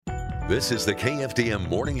This is the KFDM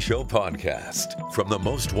Morning Show podcast from the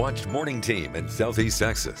most watched morning team in Southeast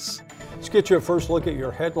Texas. Let's get you a first look at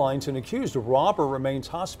your headlines. An accused robber remains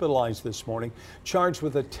hospitalized this morning, charged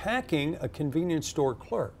with attacking a convenience store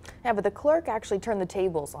clerk. Yeah, but the clerk actually turned the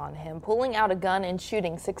tables on him, pulling out a gun and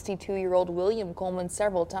shooting 62-year-old William Coleman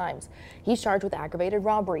several times. He's charged with aggravated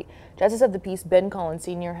robbery. Justice of the Peace Ben Collins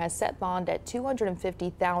Sr. has set bond at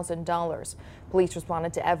 $250,000. Police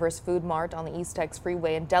responded to Everest Food Mart on the East Tex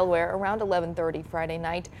Freeway in Delaware around 11:30 Friday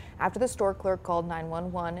night after the store clerk called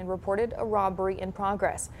 911 and reported a robbery in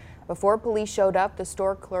progress. Before police showed up, the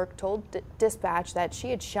store clerk told dispatch that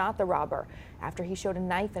she had shot the robber after he showed a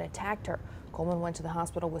knife and attacked her. Coleman went to the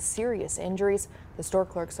hospital with serious injuries. The store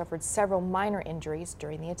clerk suffered several minor injuries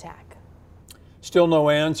during the attack. Still no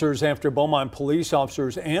answers after Beaumont police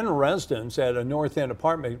officers and residents at a North End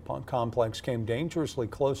apartment complex came dangerously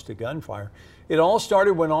close to gunfire. It all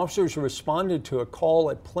started when officers responded to a call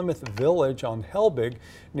at Plymouth Village on Helbig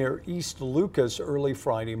near East Lucas early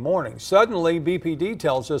Friday morning. Suddenly, BPD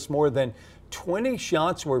tells us more than 20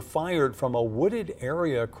 shots were fired from a wooded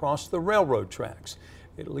area across the railroad tracks.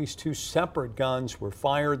 At least 2 separate guns were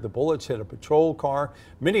fired. The bullets hit a patrol car,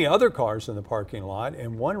 many other cars in the parking lot,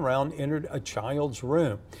 and one round entered a child's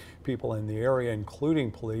room. People in the area,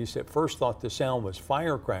 including police, at first thought the sound was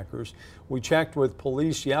firecrackers. We checked with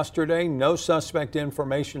police yesterday. No suspect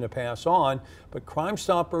information to pass on, but Crime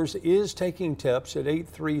Stoppers is taking tips at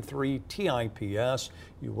 833-TIPS.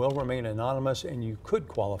 You will remain anonymous and you could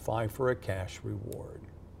qualify for a cash reward.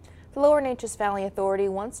 The Lower Neches Valley Authority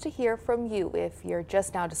wants to hear from you if you're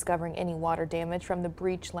just now discovering any water damage from the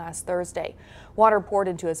breach last Thursday. Water poured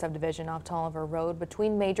into a subdivision off Tolliver Road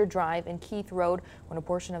between Major Drive and Keith Road when a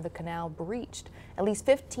portion of the canal breached. At least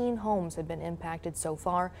 15 homes have been impacted so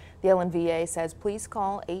far. The LNVA says please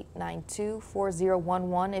call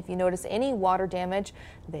 892-4011 if you notice any water damage.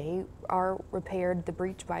 They are repaired the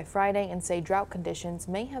breach by Friday and say drought conditions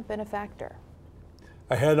may have been a factor.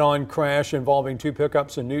 A head-on crash involving 2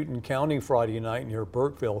 pickups in Newton County Friday night near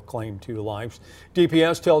Burkeville claimed 2 lives.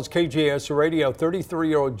 DPS tells KJS Radio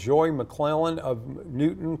 33-year-old Joy McClellan of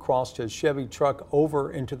Newton crossed his Chevy truck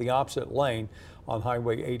over into the opposite lane on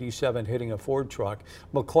Highway 87, hitting a Ford truck.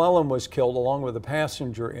 McClellan was killed along with a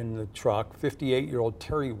passenger in the truck, 58-year-old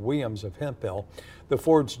Terry Williams of Hemphill. The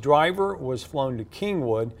Ford's driver was flown to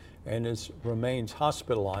Kingwood and remains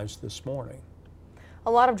hospitalized this morning. A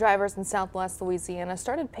lot of drivers in Southwest Louisiana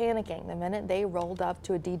started panicking the minute they rolled up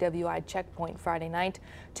to a DWI checkpoint Friday night.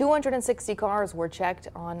 260 cars were checked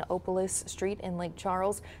on Opolis Street in Lake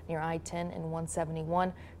Charles near I-10 and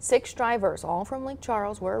 171. 6 drivers, all from Lake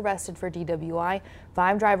Charles, were arrested for DWI.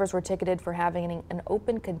 5 drivers were ticketed for having an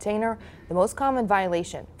open container, the most common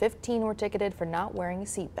violation. 15 were ticketed for not wearing a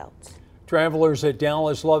seatbelt. Travelers at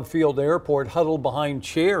Dallas Love Field Airport huddled behind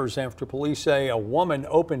chairs after police say a woman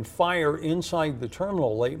opened fire inside the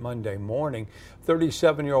terminal late Monday morning.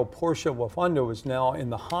 37-year-old Portia Wafundo is now in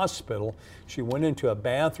the hospital. She went into a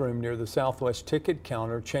bathroom near the Southwest ticket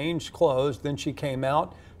counter, changed clothes, then she came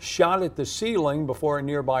out, shot at the ceiling before a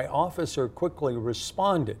nearby officer quickly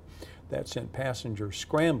responded. That sent passengers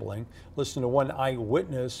scrambling. Listen to one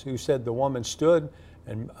eyewitness who said the woman stood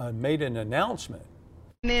and made an announcement.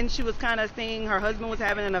 And then she was kind of saying her husband was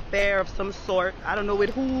having an affair of some sort, I don't know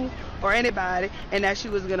with who or anybody, and that she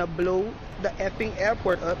was going to blow the effing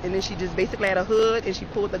airport up. And then she just basically had a hood and she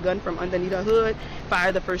pulled the gun from underneath her hood,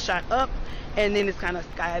 fired the first shot up, and then it's kind of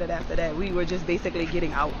scattered after that. We were just basically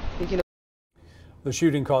getting out. The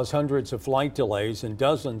shooting caused hundreds of flight delays and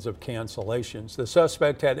dozens of cancellations. The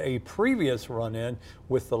suspect had a previous run-in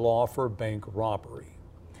with the law for bank robbery.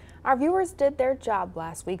 Our viewers did their job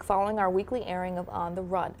last week following our weekly airing of On the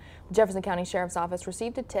Run. The Jefferson County Sheriff's Office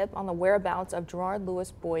received a tip on the whereabouts of Gerard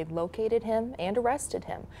Lewis Boyd, located him and arrested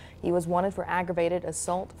him. He was wanted for aggravated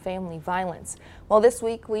assault, family violence. Well, this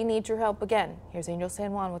week we need your help again. Here's Angel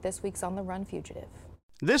San Juan with this week's On the Run Fugitive.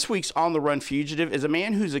 This week's On the Run Fugitive is a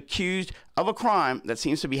man who's accused of a crime that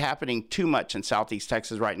seems to be happening too much in Southeast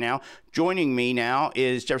Texas right now. Joining me now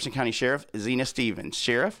is Jefferson County Sheriff Zena Stevens.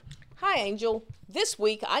 Sheriff? Hi, Angel. This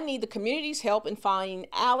week, I need the community's help in finding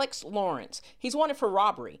Alex Lawrence. He's wanted for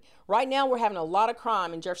robbery. Right now, we're having a lot of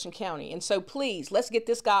crime in Jefferson County, and so please, let's get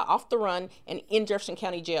this guy off the run and in Jefferson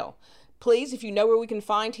County Jail. Please, if you know where we can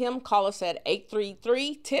find him, call us at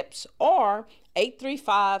 833-TIPS or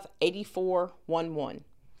 835-8411.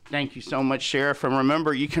 Thank you so much, Sheriff. And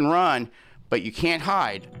remember, you can run, but you can't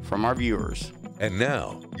hide from our viewers. And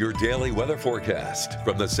now, your daily weather forecast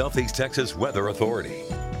from the Southeast Texas Weather Authority.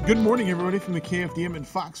 Good morning, everybody, from the KFDM and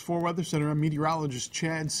Fox 4 Weather Center. I'm meteorologist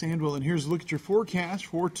Chad Sandwell, and here's a look at your forecast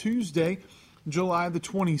for Tuesday. July the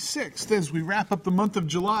 26th. As we wrap up the month of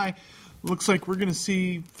July, looks like we're going to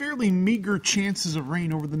see fairly meager chances of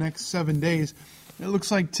rain over the next 7 days. It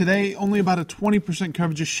looks like today only about a 20%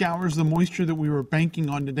 coverage of showers. The moisture that we were banking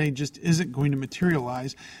on today just isn't going to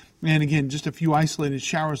materialize. And again, just a few isolated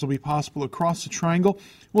showers will be possible across the triangle.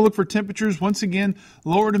 We'll look for temperatures, once again,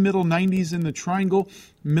 lower to middle 90s in the triangle,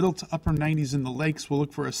 middle to upper 90s in the lakes. We'll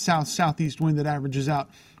look for a south-southeast wind that averages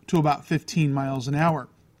out to about 15 miles an hour.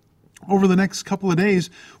 Over the next couple of days,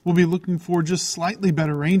 we'll be looking for just slightly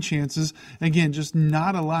better rain chances. Again, just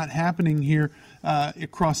not a lot happening here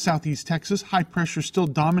across southeast Texas. High pressure still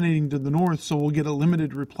dominating to the north, so we'll get a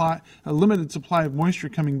limited supply of moisture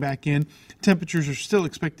coming back in. Temperatures are still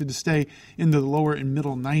expected to stay in the lower and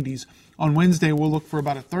middle 90s. On Wednesday, we'll look for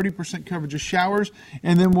about a 30% coverage of showers,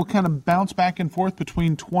 and then we'll kind of bounce back and forth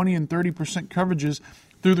between 20 and 30% coverages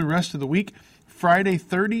through the rest of the week. Friday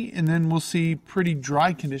 30, and then we'll see pretty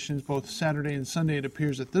dry conditions both Saturday and Sunday, it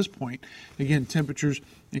appears at this point. Again, temperatures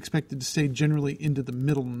expected to stay generally into the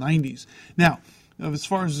middle 90s. Now, as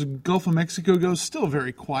far as the Gulf of Mexico goes, still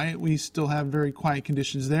very quiet. We still have very quiet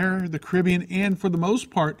conditions there. The Caribbean and, for the most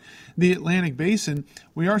part, the Atlantic Basin.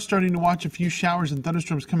 We are starting to watch a few showers and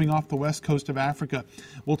thunderstorms coming off the west coast of Africa.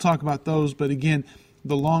 We'll talk about those, but again,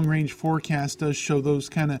 the long-range forecast does show those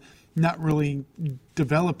kind of not really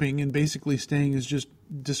developing and basically staying as just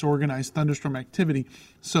disorganized thunderstorm activity.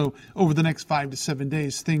 So over the next 5 to 7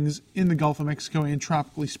 days, things in the Gulf of Mexico and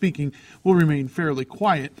tropically speaking will remain fairly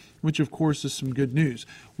quiet, which of course is some good news.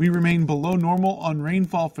 We remain below normal on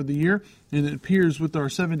rainfall for the year, and it appears with our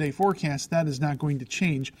 7-day forecast that is not going to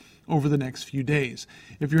change over the next few days.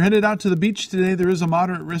 If you're headed out to the beach today, there is a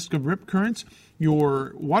moderate risk of rip currents.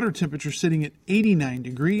 Your water temperature sitting at 89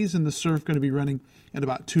 degrees and the surf going to be running at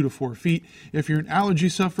about 2 to 4 feet. If you're an allergy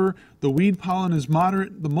sufferer, the weed pollen is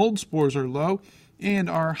moderate, the mold spores are low, and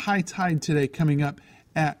our high tide today coming up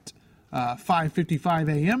at 5:55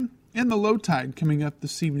 a.m. and the low tide coming up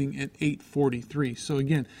this evening at 8:43. So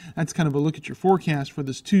again, that's kind of a look at your forecast for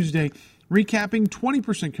this Tuesday. Recapping,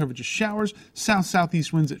 20% coverage of showers,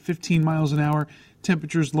 south-southeast winds at 15 miles an hour,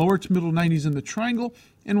 temperatures lower to middle 90s in the triangle,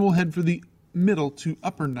 and we'll head for the middle to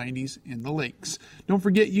upper 90s in the lakes. Don't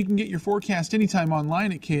forget, you can get your forecast anytime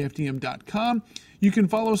online at KFDM.com. You can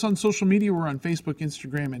follow us on social media. We're on Facebook,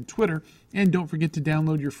 Instagram, and Twitter. And don't forget to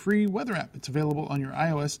download your free weather app. It's available on your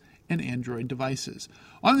iOS and Android devices.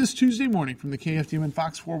 On this Tuesday morning from the KFDM and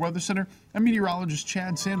Fox 4 Weather Center, I'm meteorologist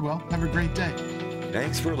Chad Sandwell. Have a great day.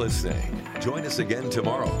 Thanks for listening. Join us again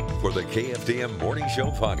tomorrow for the KFDM Morning Show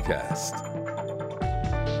podcast.